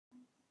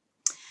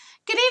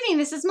Good evening,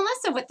 this is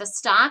Melissa with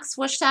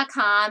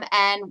thestockswoosh.com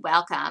and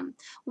welcome.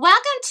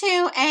 Welcome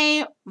to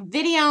a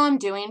video I'm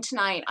doing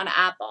tonight on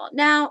Apple.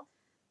 Now,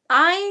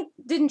 I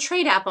didn't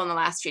trade Apple in the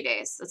last few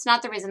days. That's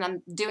not the reason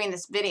I'm doing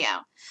this video.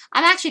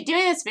 I'm actually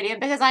doing this video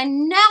because I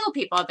know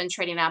people have been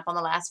trading Apple in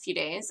the last few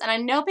days, and I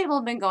know people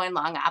have been going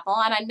long Apple,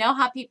 and I know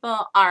how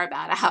people are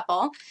about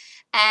Apple,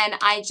 and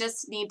I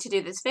just need to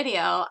do this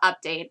video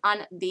update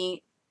on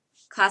the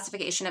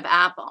classification of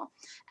Apple.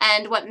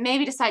 And what made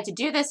me decide to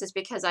do this is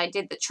because I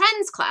did the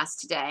trends class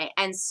today.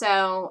 And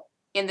so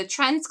in the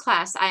trends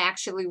class, I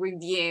actually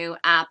review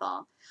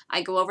Apple.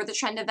 I go over the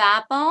trend of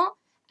Apple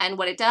and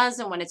what it does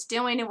and what it's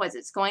doing and what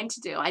it's going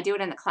to do. I do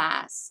it in the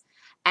class.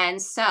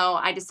 And so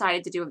I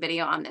decided to do a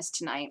video on this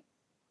tonight.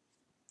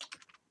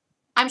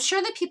 I'm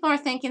sure that people are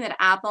thinking that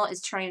Apple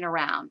is turning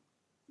around,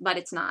 but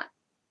it's not.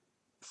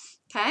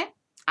 Okay?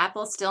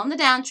 Apple's still in the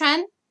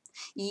downtrend.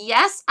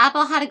 Yes,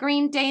 Apple had a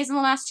green days in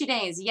the last 2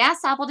 days.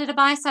 Yes, Apple did a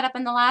buy setup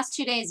in the last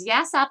 2 days.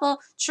 Yes, Apple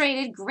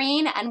traded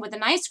green and with a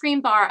nice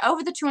green bar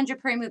over the 200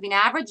 period moving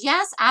average.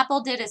 Yes,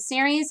 Apple did a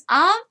series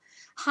of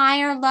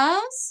higher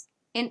lows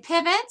in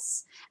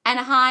pivots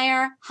and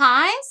higher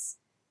highs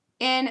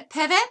in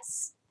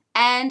pivots.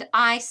 And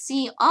I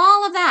see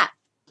all of that.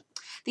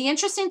 The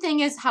interesting thing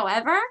is,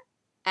 however,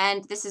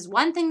 and this is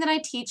one thing that I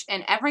teach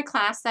in every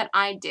class that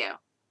I do,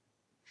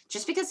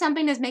 just because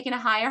something is making a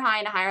higher high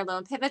and a higher low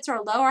in pivots or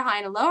a lower high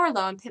and a lower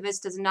low in pivots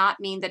does not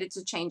mean that it's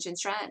a change in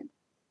trend.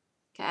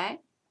 Okay?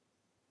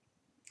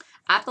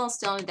 Apple is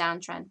still in a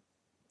downtrend.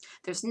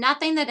 There's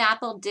nothing that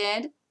Apple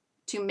did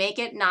to make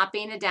it not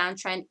be in a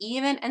downtrend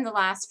even in the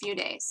last few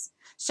days.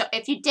 So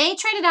if you day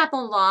traded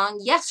Apple long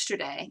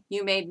yesterday,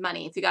 you made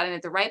money if you got in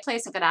at the right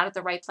place and got out at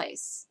the right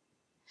place.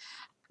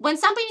 When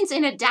something's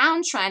in a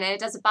downtrend and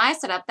it does a buy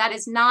setup, that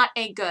is not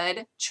a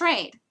good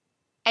trade.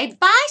 A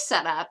buy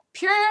setup,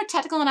 pure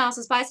technical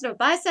analysis buy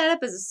setup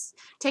is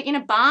taking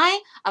a buy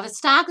of a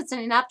stock that's in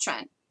an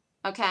uptrend.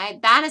 Okay,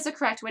 that is the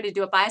correct way to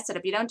do a buy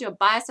setup. You don't do a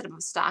buy setup of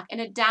a stock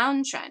in a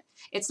downtrend.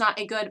 It's not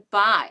a good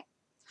buy.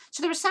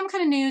 So there was some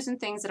kind of news and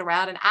things that are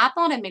out, and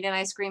Apple had made a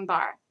nice green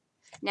bar.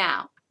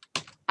 Now,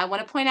 I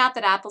want to point out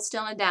that Apple's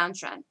still in a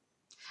downtrend.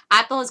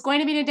 Apple is going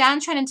to be in a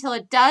downtrend until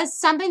it does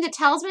something that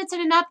tells me it's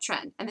in an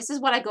uptrend. And this is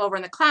what I go over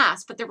in the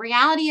class. But the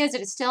reality is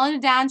it is still in a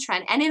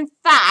downtrend. And in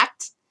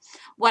fact,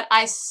 what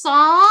I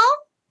saw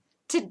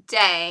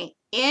today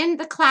in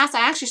the class,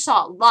 I actually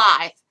saw it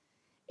live.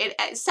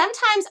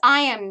 Sometimes I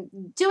am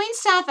doing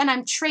stuff and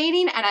I'm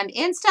trading and I'm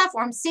in stuff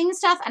or I'm seeing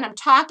stuff and I'm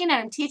talking and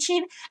I'm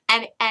teaching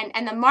and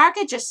the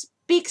market just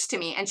speaks to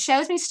me and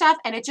shows me stuff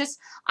and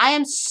I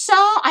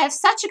have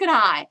such a good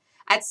eye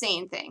at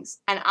seeing things.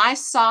 And I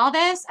saw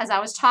this as I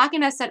was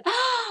talking. I said,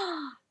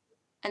 oh,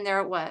 and there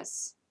it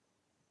was.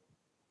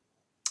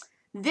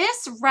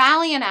 This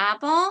rally in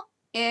Apple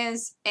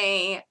is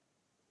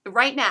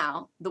right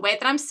now, the way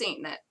that I'm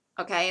seeing it,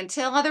 okay,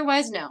 until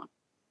otherwise known.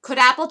 Could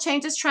Apple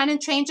change its trend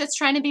and change its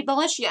trend and be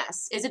bullish?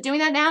 Yes. Is it doing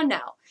that now? No.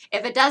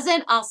 If it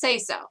doesn't, I'll say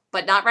so,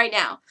 but not right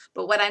now.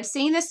 But what I'm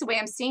seeing this, the way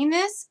I'm seeing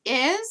this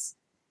is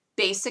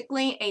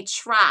basically a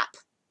trap,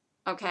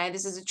 okay?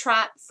 This is a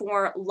trap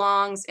for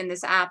longs in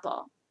this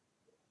Apple.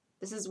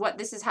 This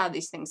is how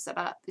these things set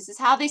up. This is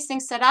how these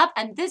things set up,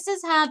 and this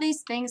is how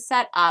these things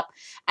set up,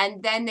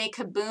 and then they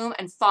kaboom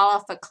and fall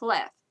off a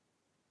cliff.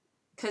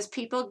 Because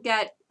people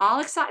get all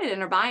excited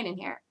and are buying in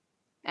here.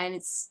 And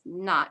it's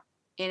not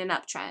in an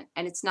uptrend.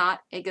 And it's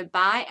not a good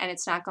buy. And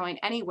it's not going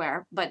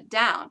anywhere but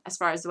down as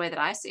far as the way that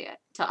I see it.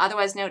 Till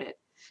otherwise noted.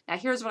 Now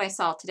here's what I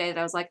saw today that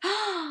I was like,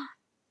 ah.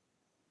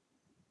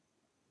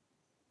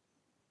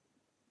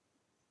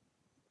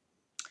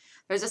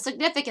 There's a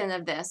significance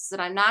of this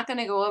that I'm not going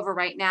to go over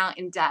right now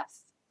in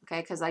depth.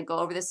 Okay, because I go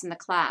over this in the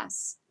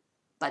class.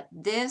 But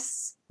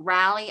this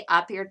rally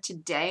up here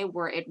today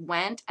where it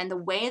went and the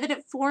way that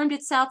it formed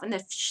itself and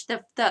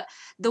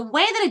the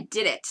way that it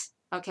did it,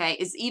 okay,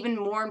 is even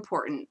more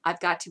important. I've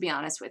got to be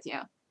honest with you.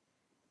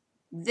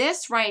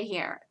 This right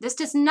here, this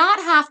does not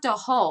have to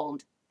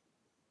hold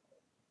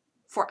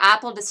for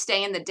Apple to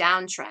stay in the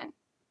downtrend.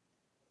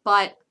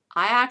 But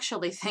I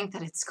actually think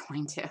that it's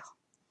going to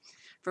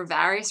for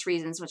various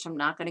reasons, which I'm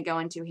not going to go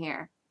into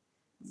here.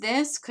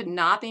 This could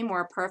not be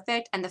more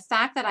perfect. And the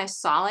fact that I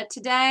saw it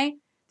today,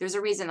 there's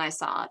a reason I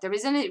saw it.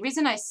 There's a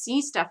reason I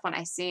see stuff when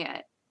I see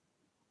it.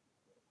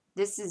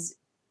 This is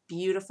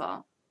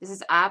beautiful. This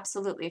is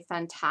absolutely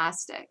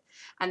fantastic.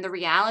 And the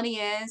reality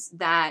is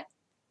that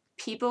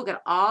people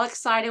get all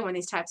excited when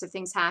these types of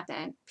things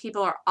happen.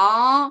 People are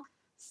all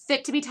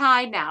fit to be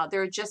tied now.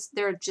 They're just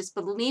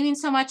believing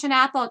so much in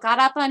Apple. It got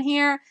up on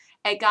here.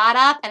 It got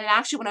up and it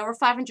actually went over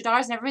 $500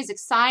 and everybody's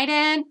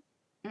excited.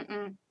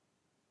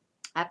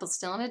 Apple's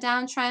still in a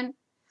downtrend.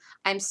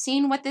 I'm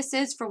seeing what this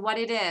is for what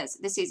it is.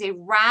 This is a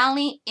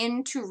rally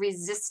into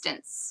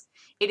resistance.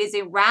 It is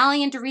a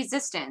rally into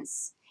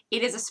resistance.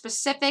 It is a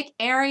specific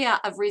area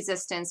of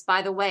resistance,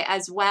 by the way,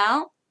 as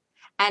well.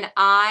 And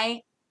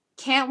I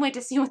can't wait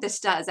to see what this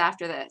does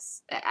after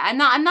this. I'm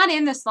not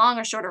in this long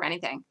or short or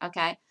anything,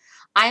 okay?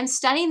 I am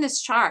studying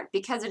this chart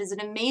because it is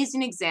an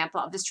amazing example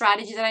of the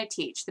strategy that I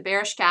teach. The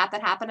bearish gap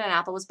that happened in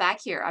Apple was back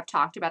here. I've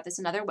talked about this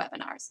in other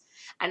webinars.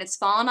 And it's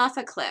fallen off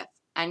a cliff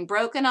and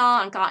broken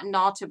all and gotten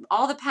all to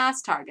all the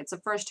past targets, the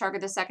first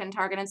target, the second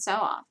target, and so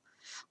on.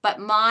 But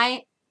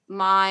my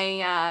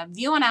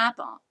view on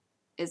Apple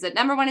is that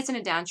number one, it's in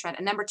a downtrend,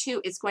 and number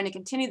two, it's going to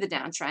continue the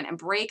downtrend and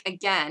break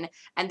again.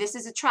 And this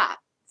is a trap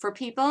for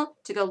people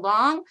to go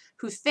long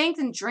who think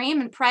and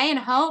dream and pray and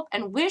hope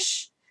and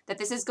wish that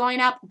this is going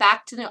up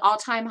back to the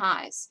all-time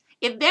highs.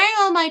 It very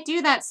well might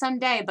do that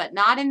someday, but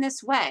not in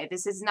this way.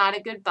 This is not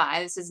a good buy.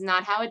 This is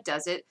not how it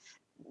does it.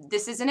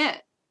 This isn't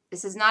it.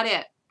 This is not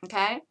it,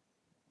 okay?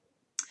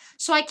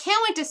 So I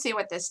can't wait to see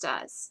what this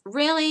does.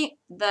 Really,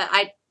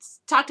 I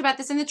talked about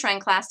this in the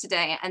trend class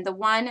today, and the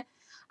one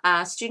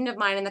student of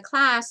mine in the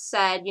class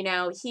said, you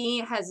know, he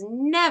has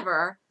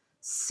never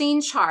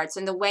seen charts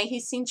and the way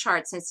he's seen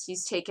charts since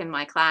he's taken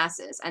my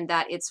classes, and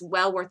that it's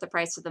well worth the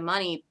price of the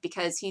money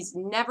because he's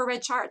never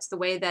read charts the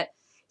way that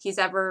he's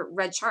ever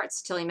read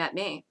charts till he met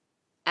me.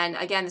 And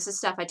again, this is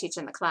stuff I teach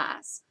in the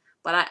class.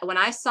 But when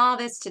I saw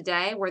this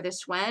today, where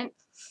this went,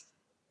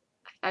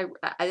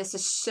 this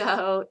is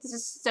so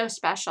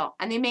special.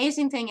 And the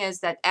amazing thing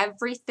is that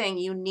everything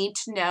you need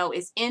to know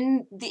is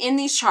in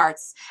these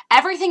charts.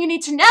 Everything you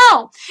need to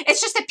know. It's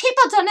just that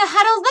people don't know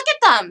how to look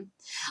at them.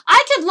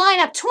 I could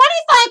line up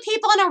 25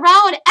 people in a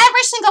row and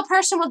every single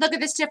person would look at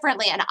this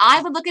differently, and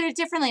I would look at it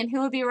differently, and who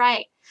would be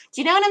right?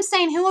 Do you know what I'm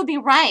saying? Who would be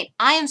right?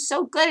 I am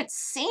so good at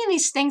seeing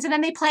these things and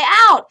then they play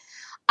out.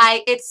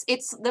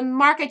 It's the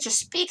market just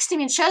speaks to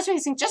me and shows me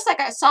these things just like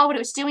I saw what it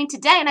was doing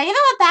today. And I even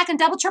went back and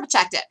double triple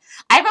checked it.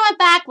 I even went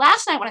back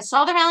last night when I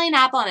saw the rally in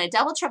Apple and I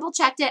double triple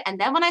checked it. And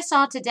then when I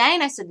saw it today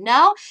and I said,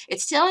 no,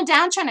 it's still in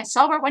downtrend. I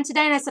saw where it went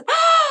today and I said,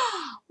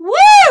 oh,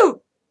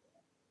 woo!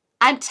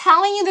 I'm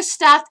telling you, the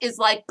stuff is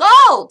like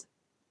gold.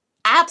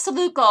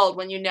 Absolute gold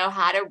when you know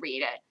how to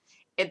read it.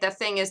 The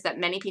thing is that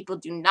many people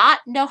do not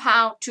know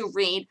how to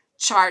read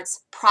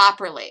charts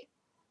properly.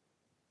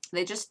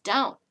 They just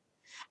don't.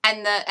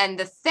 And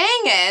the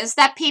thing is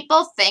that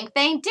people think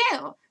they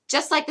do.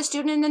 Just like the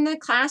student in the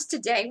class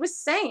today was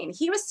saying.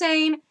 He was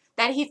saying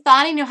that he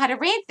thought he knew how to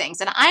read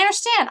things. And I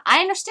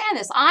understand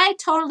this. I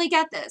totally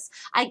get this.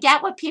 I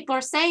get what people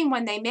are saying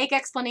when they make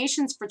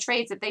explanations for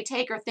trades that they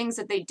take or things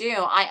that they do.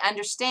 I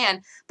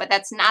understand, but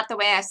that's not the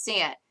way I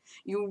see it.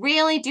 You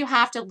really do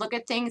have to look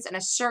at things in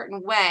a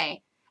certain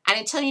way. And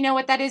until you know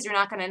what that is, you're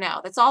not going to know.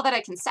 That's all that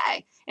I can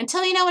say.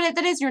 Until you know what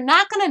that is, you're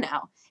not going to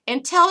know.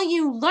 Until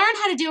you learn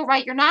how to do it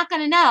right, you're not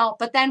going to know.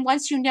 But then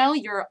once you know,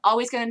 you're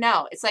always going to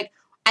know. It's like,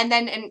 and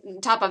then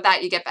on top of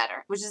that, you get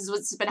better, which is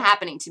what's been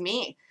happening to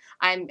me.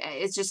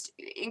 It's just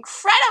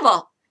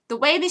incredible the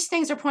way these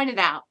things are pointed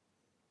out.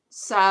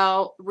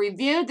 So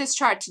reviewed this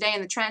chart today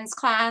in the trends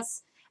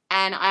class.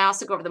 And I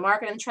also go over the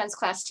market in the trends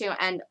class too,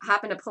 and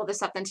happened to pull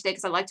this up then today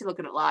because I like to look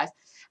at it live.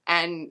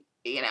 And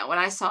you know, when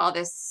I saw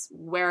this,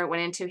 where it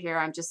went into here,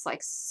 I'm just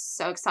like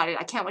so excited.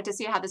 I can't wait to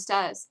see how this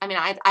does. I mean,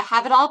 I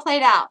have it all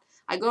played out.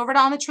 I go over it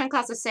all in the trend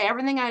class. I say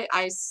everything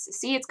I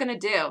see it's going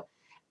to do,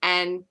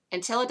 and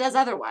until it does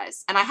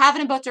otherwise. And I have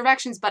it in both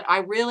directions, but I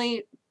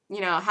really,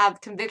 you know,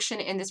 have conviction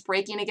in this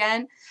breaking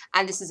again.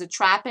 And this is a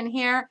trap in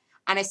here,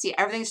 and I see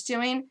everything it's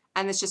doing,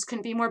 and this just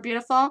couldn't be more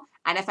beautiful.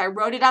 And if I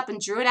wrote it up and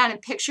drew it out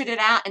and pictured it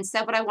out and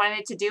said what I wanted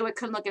it to do, it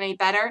couldn't look any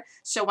better.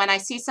 So when I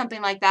see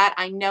something like that,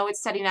 I know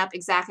it's setting up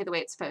exactly the way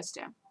it's supposed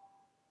to.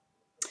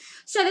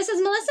 So this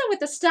is Melissa with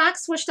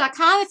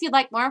thestockswoosh.com. If you'd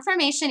like more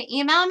information,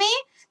 email me.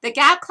 The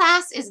gap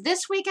class is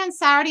this weekend,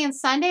 Saturday and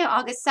Sunday,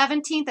 August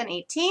 17th and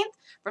 18th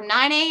from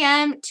 9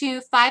 a.m.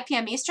 to 5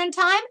 p.m. Eastern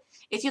Time.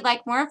 If you'd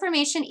like more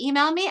information,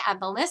 email me at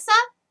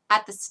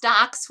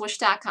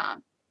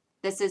melissa@thestockswoosh.com.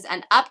 This is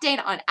an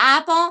update on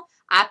Apple.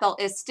 Apple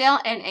is still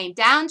in a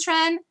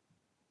downtrend,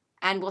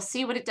 and we'll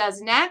see what it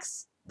does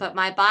next. But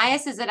my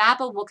bias is that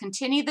Apple will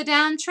continue the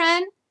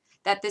downtrend,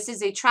 that this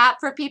is a trap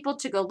for people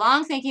to go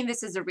long thinking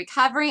this is a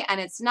recovery, and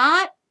it's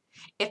not.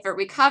 If it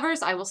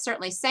recovers, I will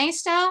certainly say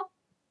so.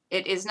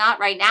 It is not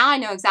right now. I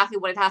know exactly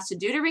what it has to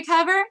do to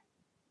recover.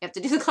 You have to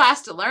do the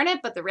class to learn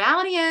it, but the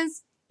reality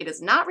is it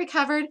is not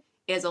recovered.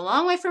 It is a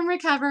long way from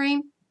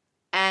recovering,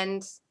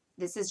 and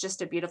this is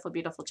just a beautiful,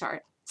 beautiful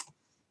chart.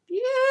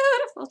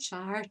 Beautiful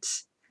chart.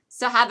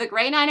 So have a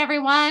great night,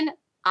 everyone.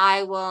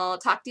 I will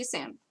talk to you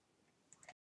soon.